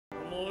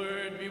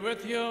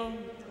with you.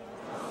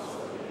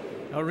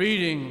 A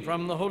reading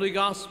from the Holy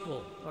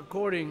Gospel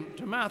according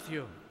to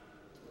Matthew.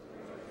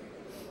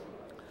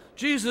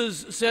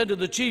 Jesus said to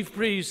the chief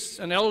priests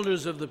and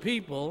elders of the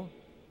people,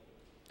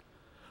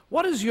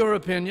 "What is your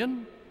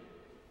opinion?"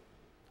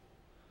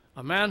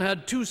 A man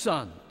had 2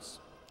 sons.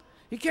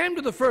 He came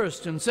to the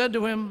first and said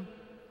to him,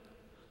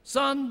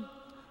 "Son,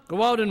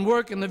 go out and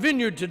work in the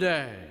vineyard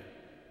today."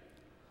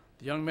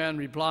 The young man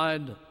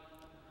replied,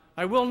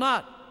 "I will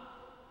not."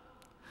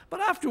 But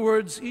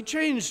afterwards he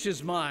changed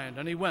his mind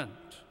and he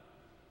went.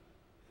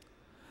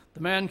 The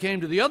man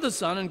came to the other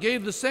son and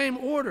gave the same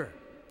order.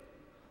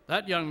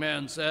 That young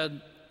man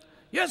said,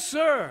 "Yes,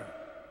 sir,"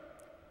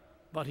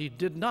 but he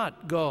did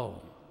not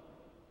go.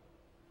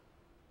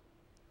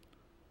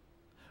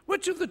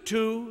 Which of the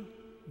 2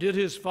 did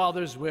his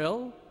father's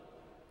will?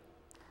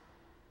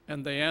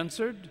 And they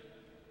answered,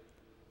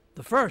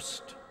 "The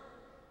first."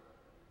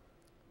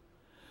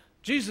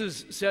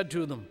 Jesus said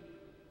to them,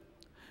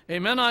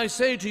 "Amen, I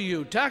say to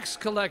you, tax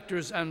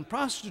collectors and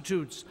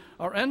prostitutes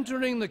are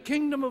entering the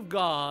kingdom of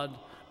God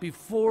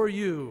before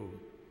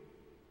you.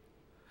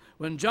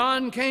 When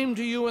John came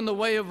to you in the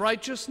way of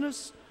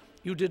righteousness,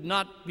 you did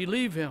not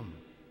believe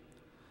him,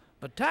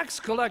 but tax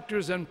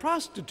collectors and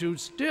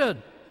prostitutes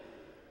did.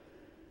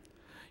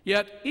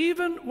 Yet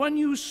even when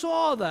you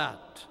saw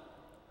that,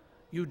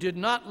 you did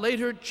not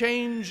later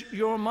change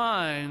your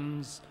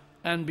minds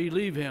and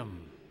believe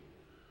him."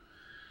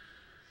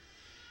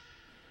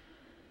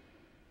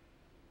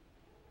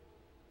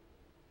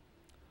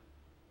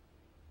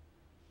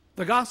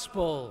 The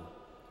Gospel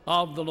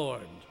of the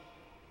Lord.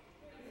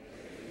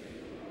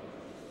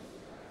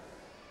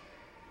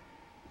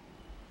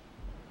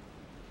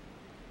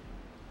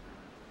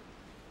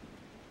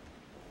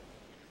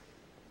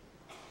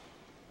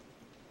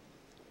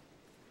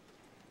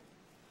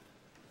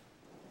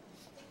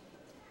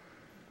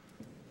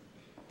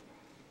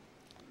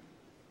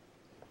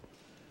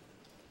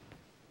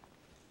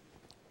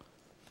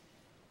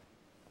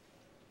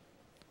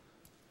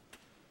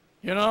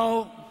 You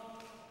know,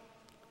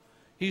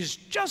 he's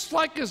just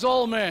like his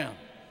old man.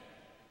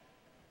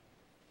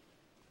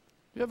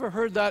 You ever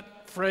heard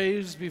that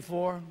phrase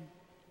before?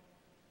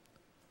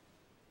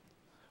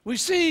 We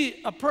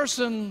see a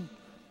person,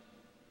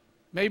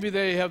 maybe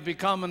they have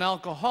become an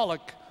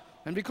alcoholic,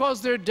 and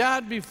because their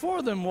dad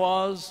before them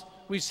was,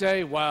 we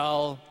say,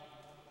 well,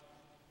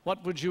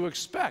 what would you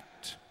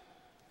expect?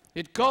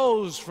 It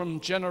goes from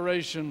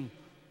generation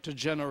to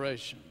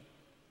generation.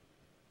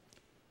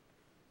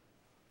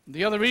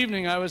 The other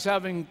evening I was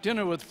having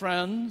dinner with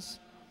friends,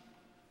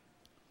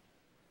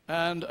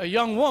 and a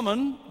young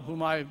woman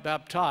whom I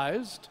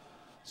baptized,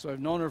 so I've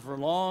known her for a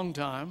long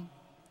time,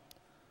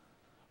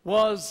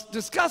 was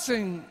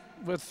discussing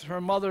with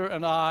her mother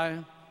and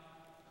I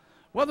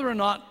whether or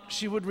not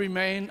she would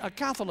remain a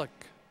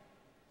Catholic.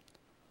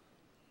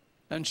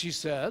 And she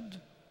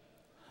said,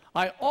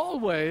 "I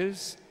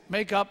always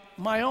make up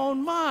my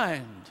own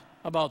mind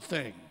about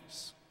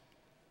things."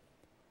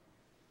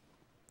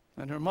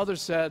 And her mother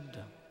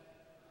said,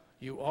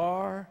 "You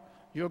are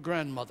your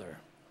grandmother."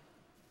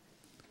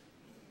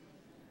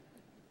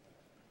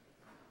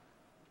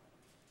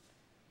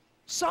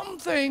 Some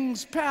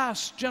things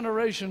pass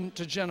generation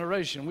to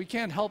generation. We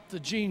can't help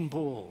the gene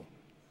pool.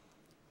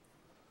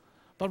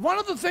 But one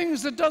of the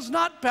things that does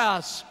not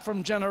pass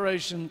from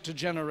generation to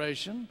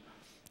generation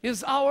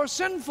is our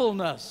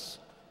sinfulness.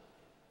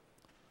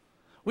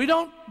 We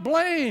don't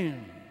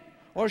blame,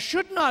 or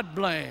should not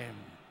blame,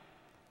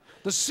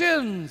 the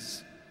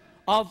sins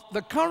of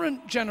the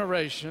current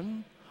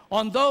generation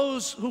on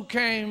those who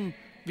came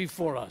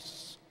before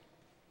us.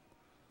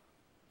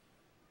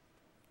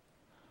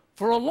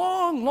 For a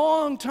long,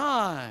 long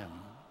time,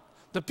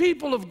 the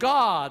people of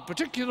God,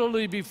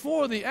 particularly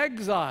before the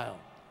exile,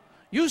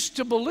 used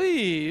to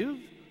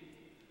believe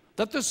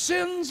that the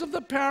sins of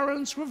the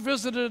parents were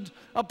visited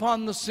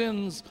upon the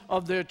sins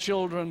of their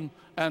children,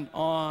 and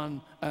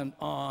on and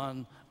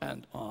on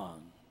and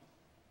on.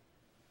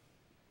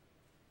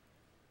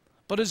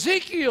 But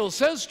Ezekiel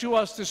says to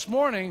us this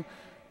morning,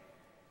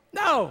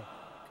 no,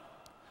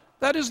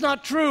 that is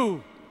not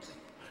true.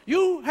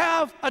 You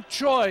have a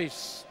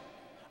choice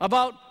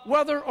about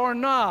whether or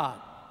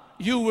not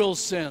you will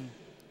sin.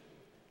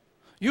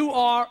 You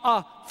are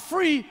a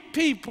free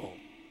people,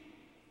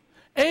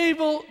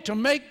 able to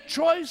make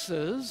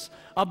choices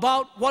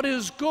about what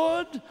is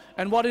good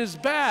and what is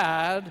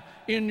bad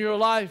in your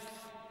life.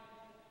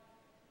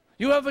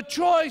 You have a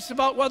choice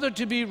about whether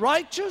to be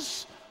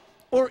righteous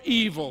or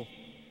evil.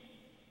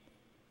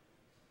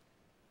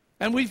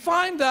 And we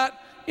find that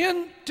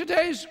in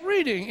today's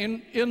reading,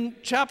 in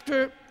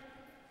chapter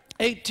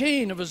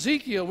 18 of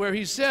Ezekiel, where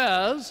he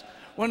says,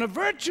 when a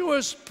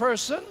virtuous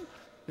person,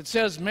 it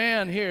says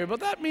man here, but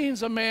that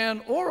means a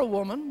man or a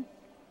woman,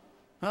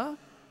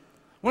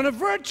 when a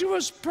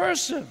virtuous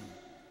person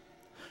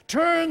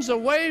turns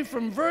away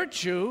from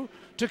virtue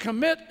to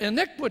commit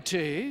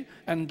iniquity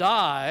and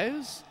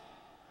dies,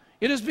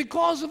 it is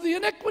because of the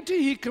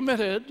iniquity he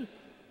committed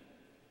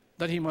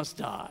that he must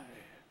die.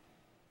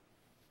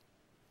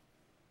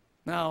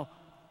 Now,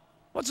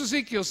 What's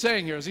Ezekiel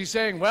saying here? Is he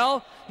saying,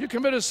 well, you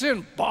commit a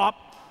sin, bop,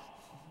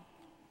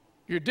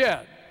 you're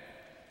dead?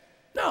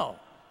 No.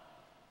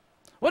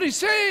 What he's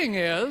saying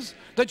is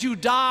that you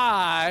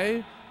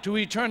die to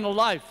eternal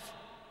life.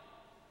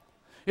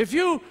 If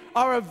you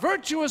are a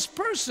virtuous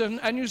person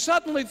and you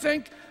suddenly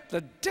think,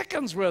 the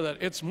dickens with it,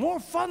 it's more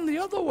fun the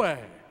other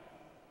way,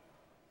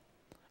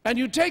 and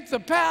you take the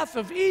path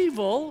of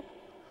evil,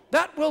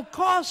 that will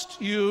cost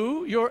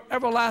you your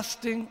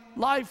everlasting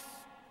life.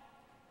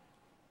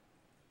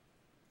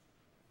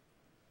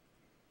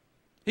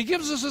 He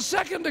gives us a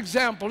second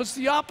example. It's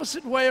the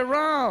opposite way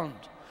around.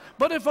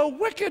 But if a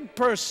wicked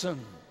person,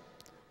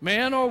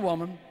 man or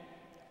woman,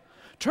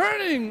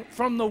 turning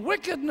from the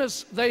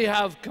wickedness they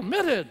have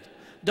committed,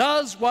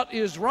 does what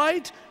is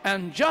right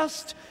and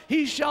just,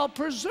 he shall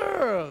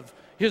preserve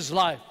his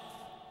life.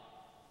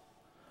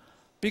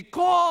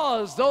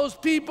 Because those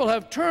people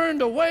have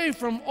turned away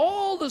from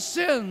all the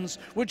sins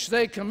which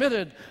they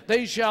committed,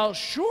 they shall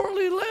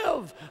surely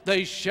live,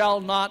 they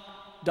shall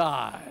not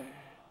die.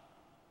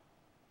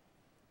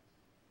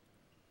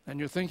 And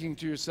you're thinking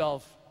to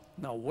yourself,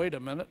 now wait a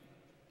minute.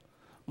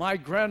 My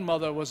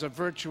grandmother was a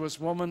virtuous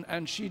woman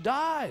and she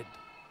died.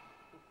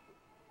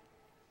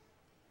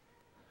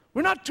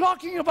 We're not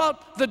talking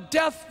about the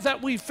death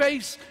that we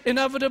face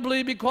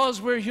inevitably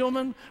because we're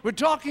human. We're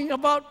talking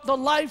about the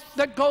life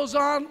that goes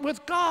on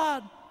with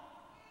God.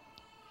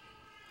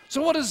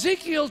 So what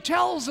Ezekiel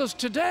tells us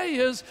today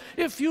is,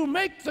 if you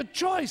make the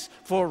choice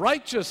for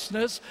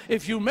righteousness,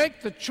 if you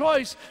make the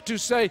choice to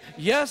say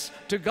yes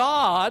to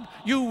God,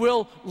 you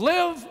will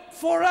live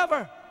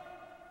forever.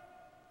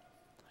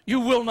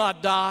 You will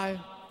not die.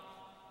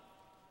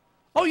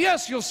 Oh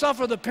yes, you'll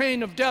suffer the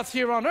pain of death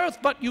here on earth,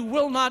 but you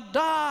will not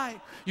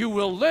die. You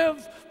will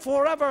live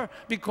forever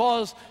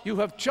because you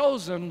have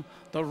chosen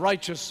the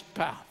righteous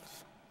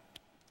path.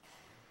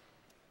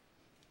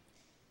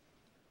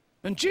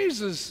 And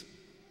Jesus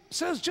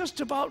says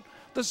just about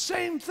the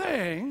same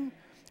thing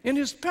in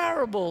his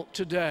parable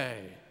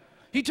today.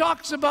 He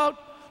talks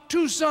about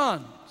two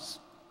sons.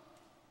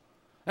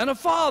 And a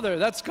father,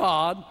 that's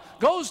God,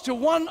 goes to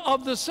one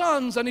of the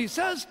sons and he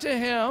says to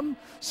him,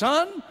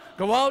 son,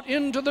 go out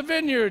into the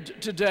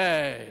vineyard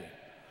today.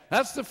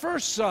 That's the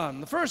first son.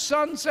 The first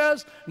son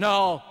says,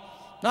 no,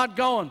 not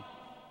going.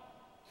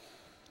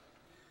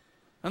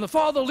 And the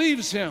father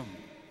leaves him.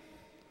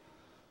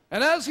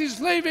 And as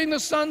he's leaving, the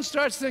son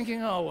starts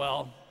thinking, oh,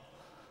 well,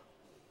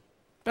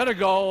 better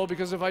go,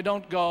 because if I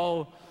don't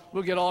go,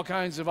 we'll get all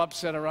kinds of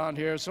upset around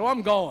here, so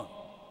I'm going.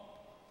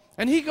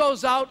 And he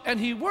goes out and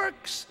he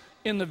works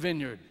in the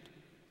vineyard.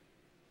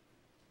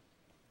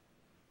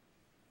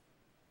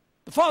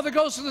 The father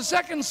goes to the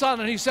second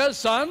son and he says,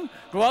 son,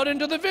 go out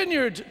into the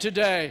vineyard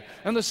today.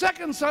 And the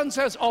second son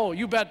says, oh,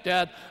 you bet,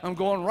 Dad, I'm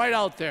going right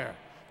out there.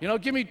 You know,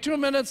 give me 2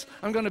 minutes,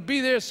 I'm going to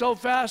be there so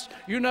fast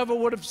you never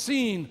would have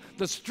seen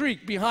the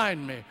streak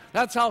behind me.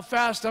 That's how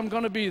fast I'm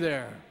going to be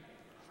there.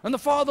 And the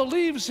father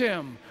leaves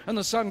him, and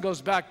the son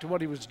goes back to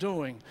what he was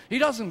doing. He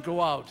doesn't go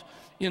out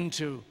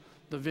into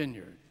the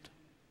vineyard.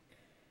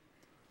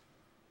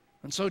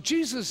 And so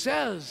Jesus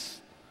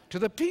says to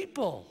the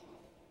people,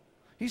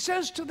 he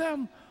says to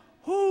them,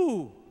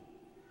 who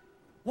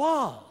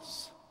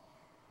was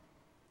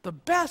the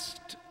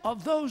best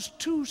of those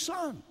two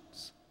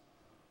sons?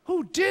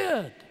 Who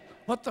did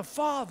what the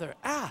father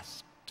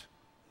asked?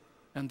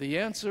 And the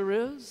answer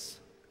is,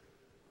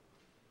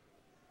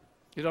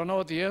 you don't know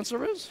what the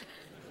answer is?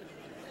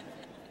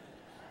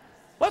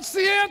 What's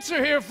the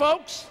answer here,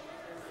 folks?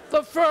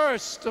 The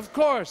first, of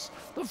course.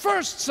 The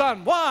first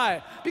son.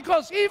 Why?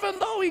 Because even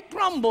though he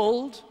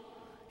grumbled,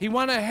 he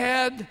went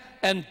ahead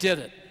and did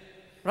it.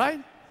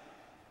 Right?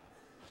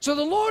 So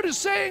the Lord is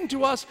saying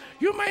to us,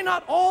 you may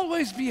not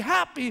always be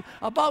happy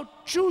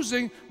about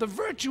choosing the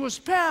virtuous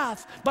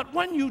path, but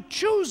when you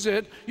choose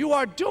it, you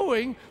are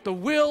doing the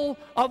will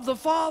of the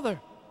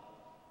Father.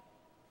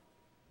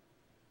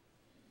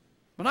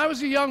 When I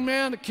was a young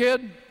man, a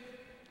kid,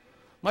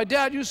 my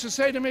dad used to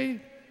say to me,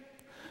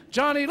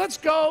 Johnny, let's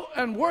go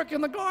and work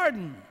in the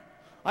garden.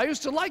 I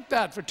used to like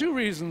that for two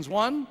reasons.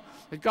 One,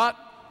 it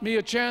got me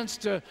a chance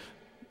to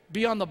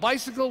be on the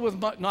bicycle with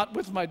not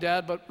with my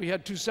dad, but we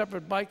had two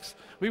separate bikes.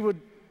 We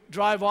would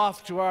drive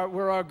off to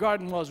where our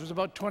garden was. It was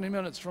about 20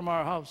 minutes from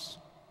our house.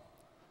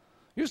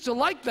 Used to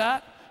like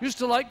that. Used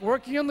to like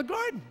working in the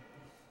garden.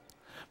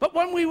 But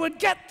when we would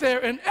get there,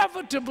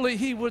 inevitably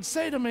he would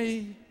say to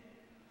me,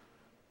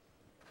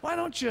 why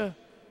don't you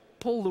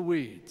pull the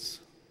weeds?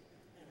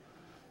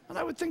 And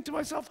I would think to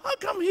myself, how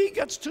come he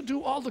gets to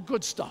do all the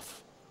good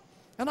stuff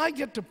and I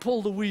get to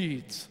pull the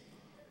weeds?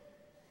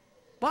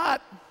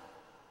 But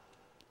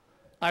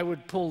I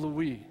would pull the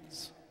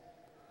weeds.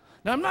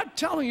 Now, I'm not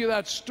telling you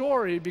that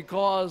story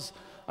because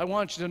I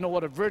want you to know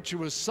what a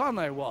virtuous son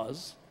I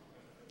was.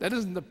 That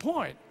isn't the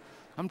point.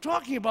 I'm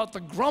talking about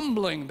the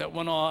grumbling that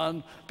went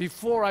on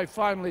before I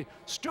finally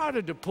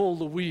started to pull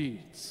the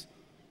weeds.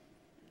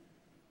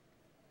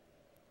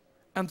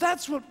 And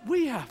that's what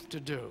we have to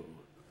do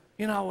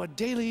in our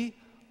daily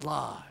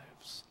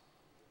lives.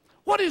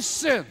 What is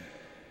sin?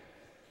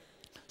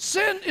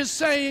 Sin is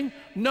saying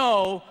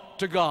no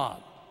to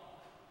God.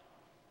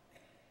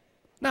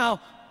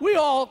 Now, we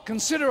all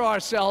consider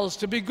ourselves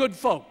to be good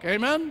folk,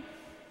 amen?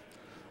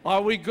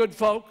 Are we good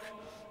folk?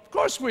 Of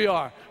course we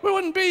are. We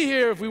wouldn't be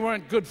here if we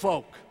weren't good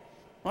folk,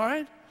 all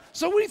right?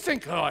 So we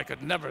think, oh, I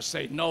could never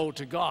say no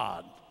to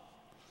God.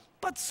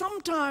 But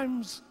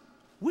sometimes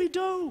we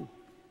do.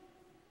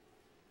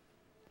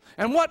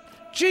 And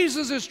what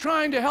Jesus is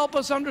trying to help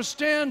us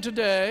understand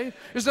today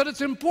is that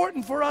it's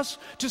important for us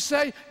to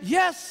say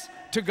yes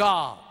to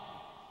God.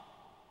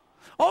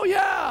 Oh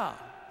yeah,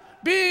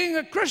 being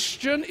a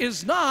Christian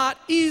is not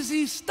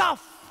easy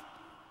stuff.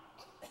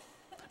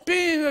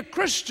 Being a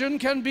Christian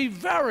can be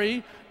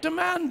very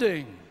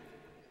demanding.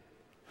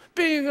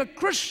 Being a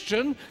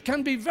Christian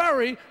can be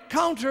very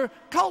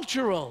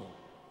countercultural.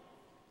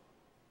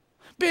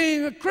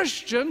 Being a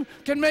Christian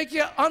can make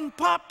you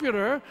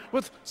unpopular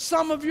with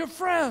some of your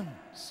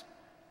friends.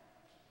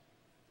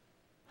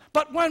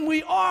 But when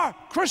we are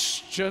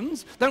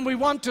Christians, then we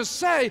want to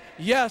say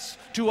yes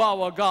to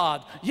our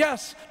God,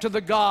 yes to the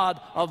God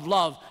of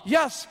love,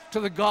 yes to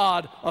the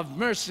God of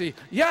mercy,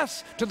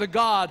 yes to the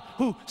God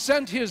who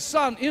sent his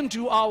Son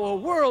into our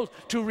world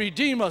to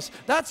redeem us.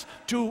 That's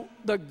to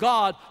the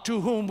God to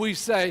whom we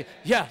say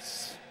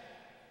yes.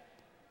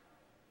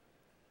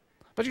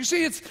 But you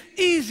see, it's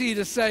easy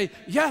to say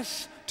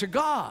yes to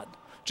God,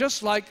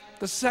 just like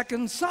the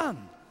second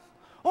son.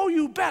 Oh,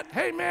 you bet.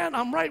 Hey, man,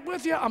 I'm right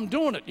with you. I'm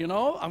doing it, you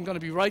know. I'm going to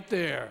be right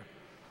there.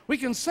 We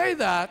can say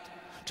that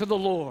to the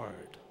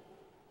Lord.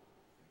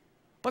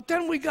 But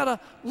then we got to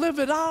live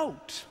it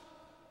out.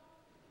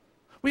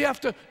 We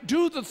have to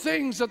do the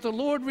things that the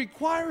Lord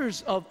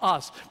requires of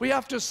us. We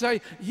have to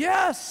say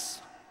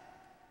yes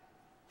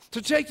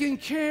to taking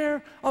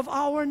care of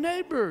our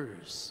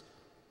neighbors.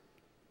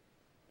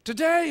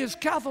 Today is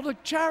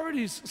Catholic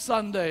Charities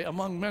Sunday,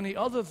 among many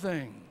other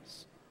things.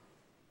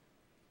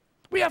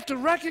 We have to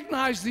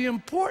recognize the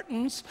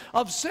importance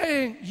of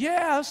saying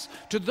yes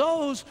to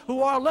those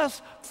who are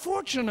less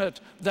fortunate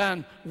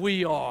than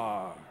we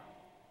are.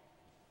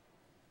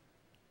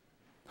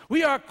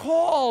 We are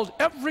called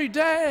every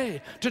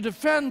day to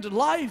defend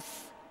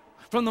life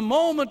from the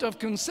moment of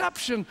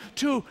conception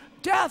to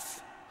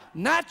death,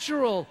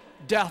 natural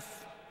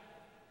death.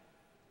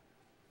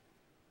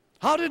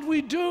 How did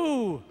we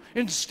do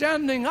in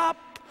standing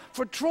up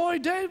for Troy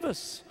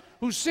Davis,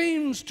 who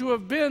seems to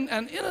have been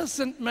an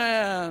innocent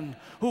man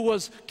who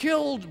was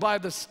killed by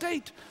the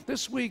state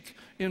this week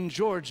in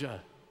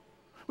Georgia?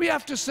 We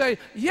have to say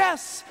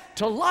yes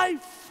to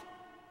life.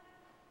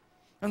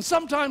 And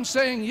sometimes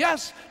saying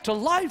yes to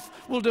life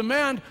will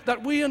demand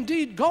that we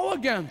indeed go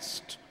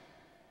against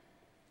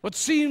what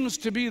seems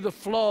to be the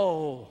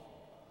flow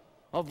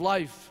of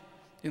life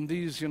in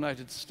these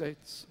United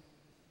States.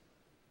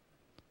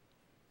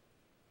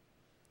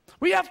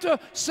 We have to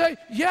say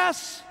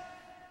yes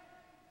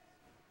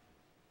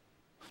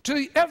to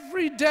the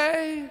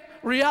everyday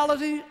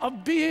reality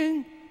of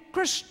being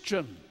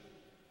Christian.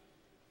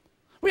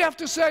 We have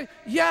to say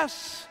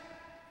yes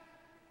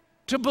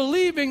to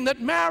believing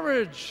that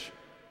marriage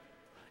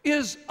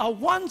is a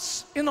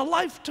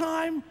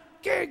once-in-a-lifetime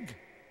gig.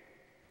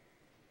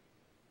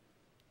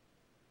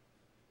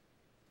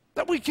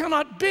 That we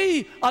cannot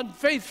be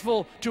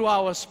unfaithful to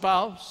our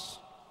spouse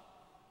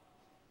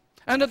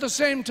and at the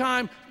same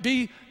time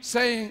be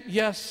saying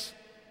yes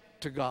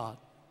to God.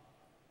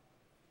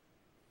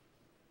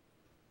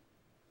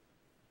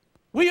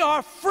 We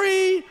are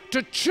free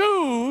to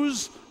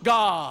choose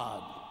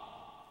God.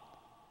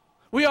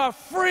 We are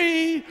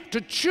free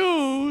to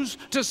choose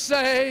to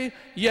say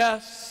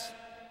yes.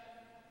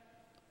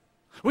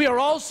 We are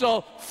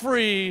also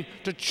free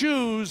to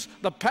choose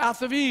the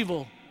path of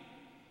evil.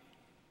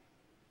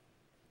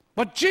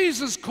 What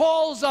Jesus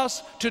calls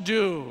us to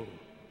do,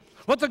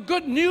 what the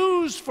good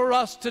news for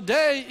us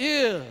today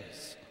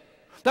is,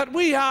 that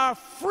we are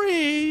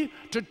free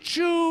to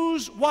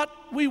choose what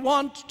we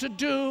want to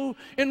do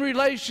in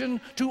relation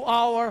to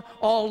our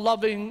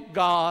all-loving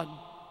God.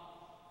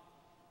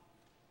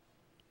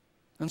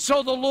 And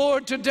so the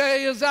Lord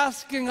today is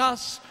asking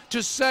us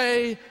to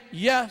say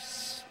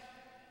yes.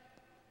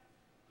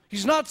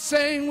 He's not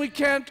saying we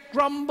can't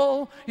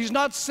grumble. He's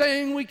not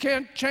saying we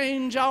can't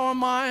change our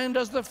mind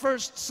as the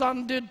first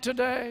son did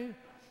today.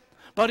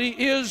 But he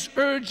is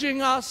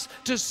urging us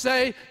to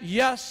say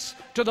yes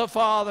to the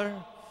Father.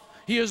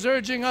 He is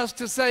urging us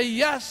to say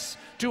yes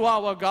to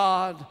our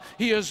God.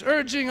 He is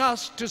urging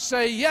us to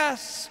say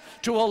yes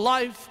to a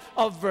life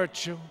of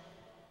virtue.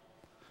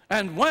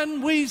 And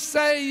when we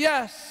say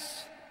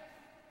yes,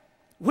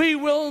 we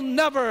will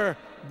never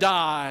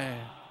die.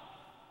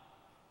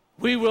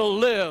 We will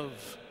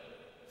live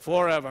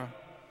forever.